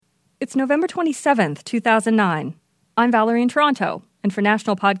It's November 27th, 2009. I'm Valerie in Toronto, and for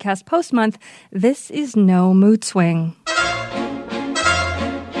National Podcast Post Month, this is No Mood Swing.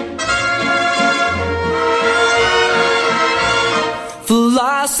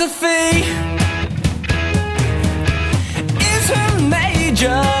 Philosophy is her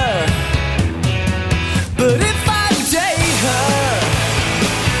major, but if I date her,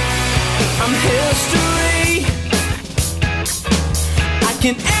 I'm history. I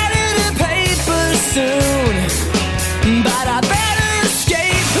can edit a paper soon, but I better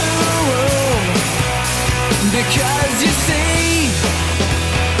escape her room, because you see,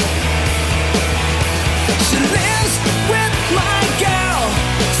 she lives with my girl,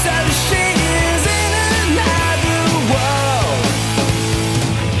 so she is in another world.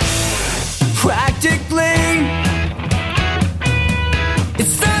 Practically,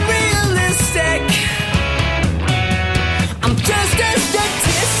 it's unrealistic. I'm just a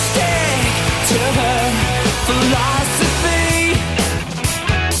statistic to her. Philosophy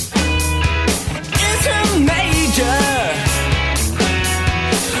is her major,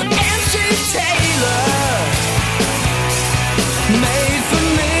 and she's Taylor, made for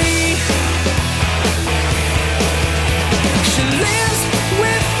me. She lives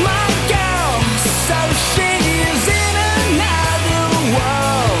with my girl, so she's in another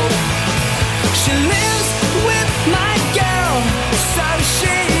world. She lives with my girl, so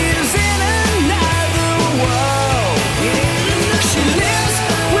she's in another world. She lives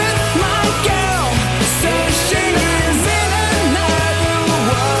with my girl, so she's in another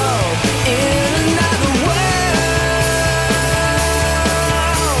world. In another world.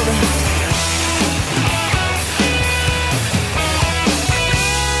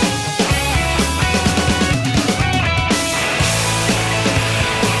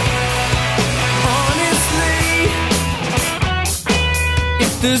 Honestly,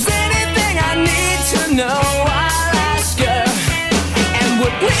 if there's anything I need to know, I'll ask her. And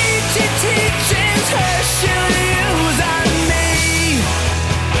what Nietzsche teaches her, she'll use on me.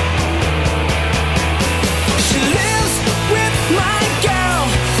 She lives with my girl,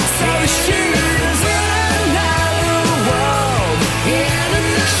 so she's in another world.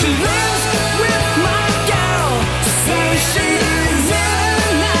 She lives with my girl, so she's in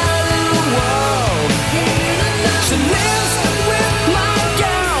another world. She lives with my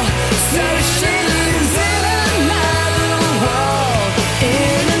girl, so she's in another world.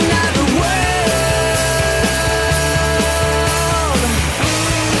 In another world.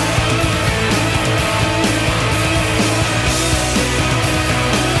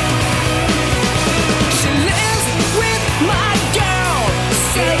 She lives with my girl,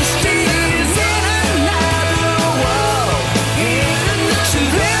 so she's in another world. She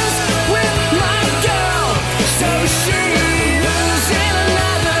lives with my girl, so she's in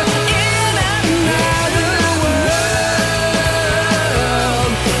another world.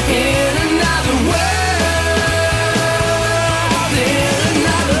 In another world. In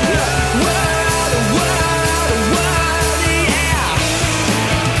another world, yeah.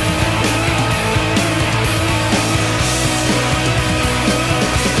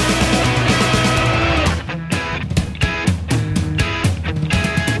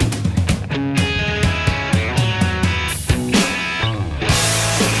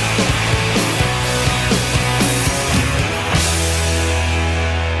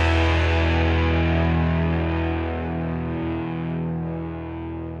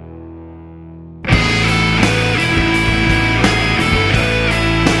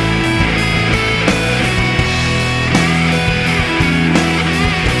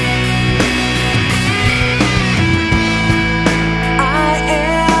 I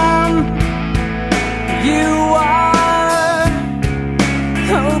am, you are,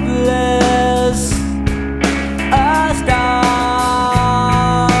 hopeless. A star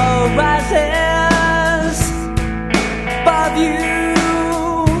rises above you.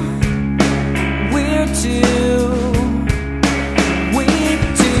 We're two, we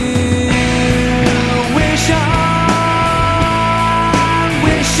do. Wish on,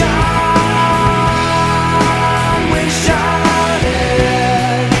 wish on, wish on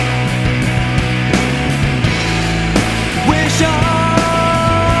it. Wish on,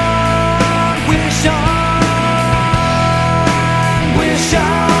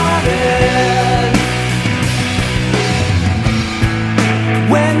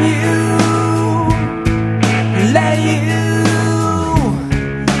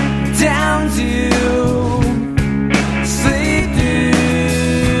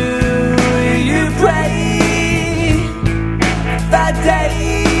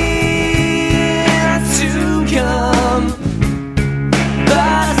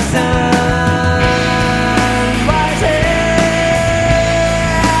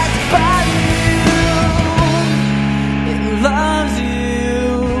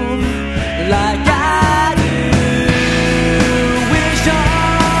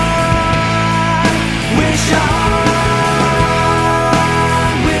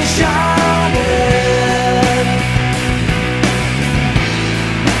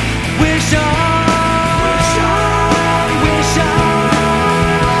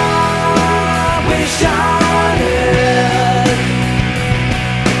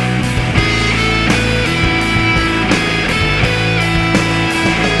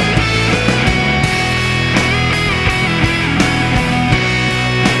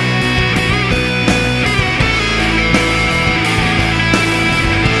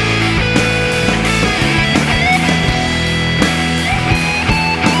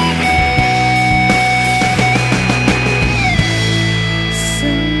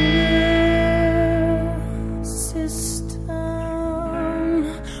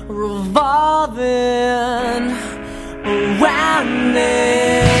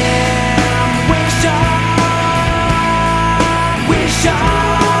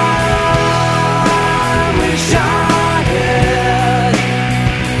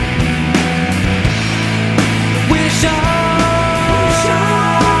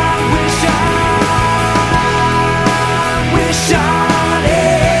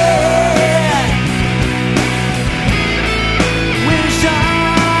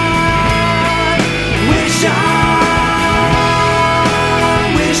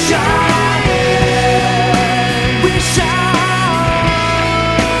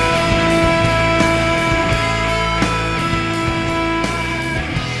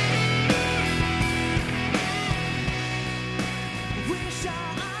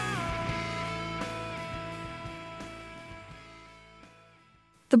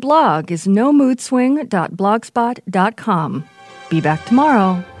 The blog is nomoodswing.blogspot.com. Be back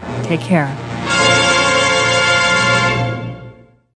tomorrow. Take care.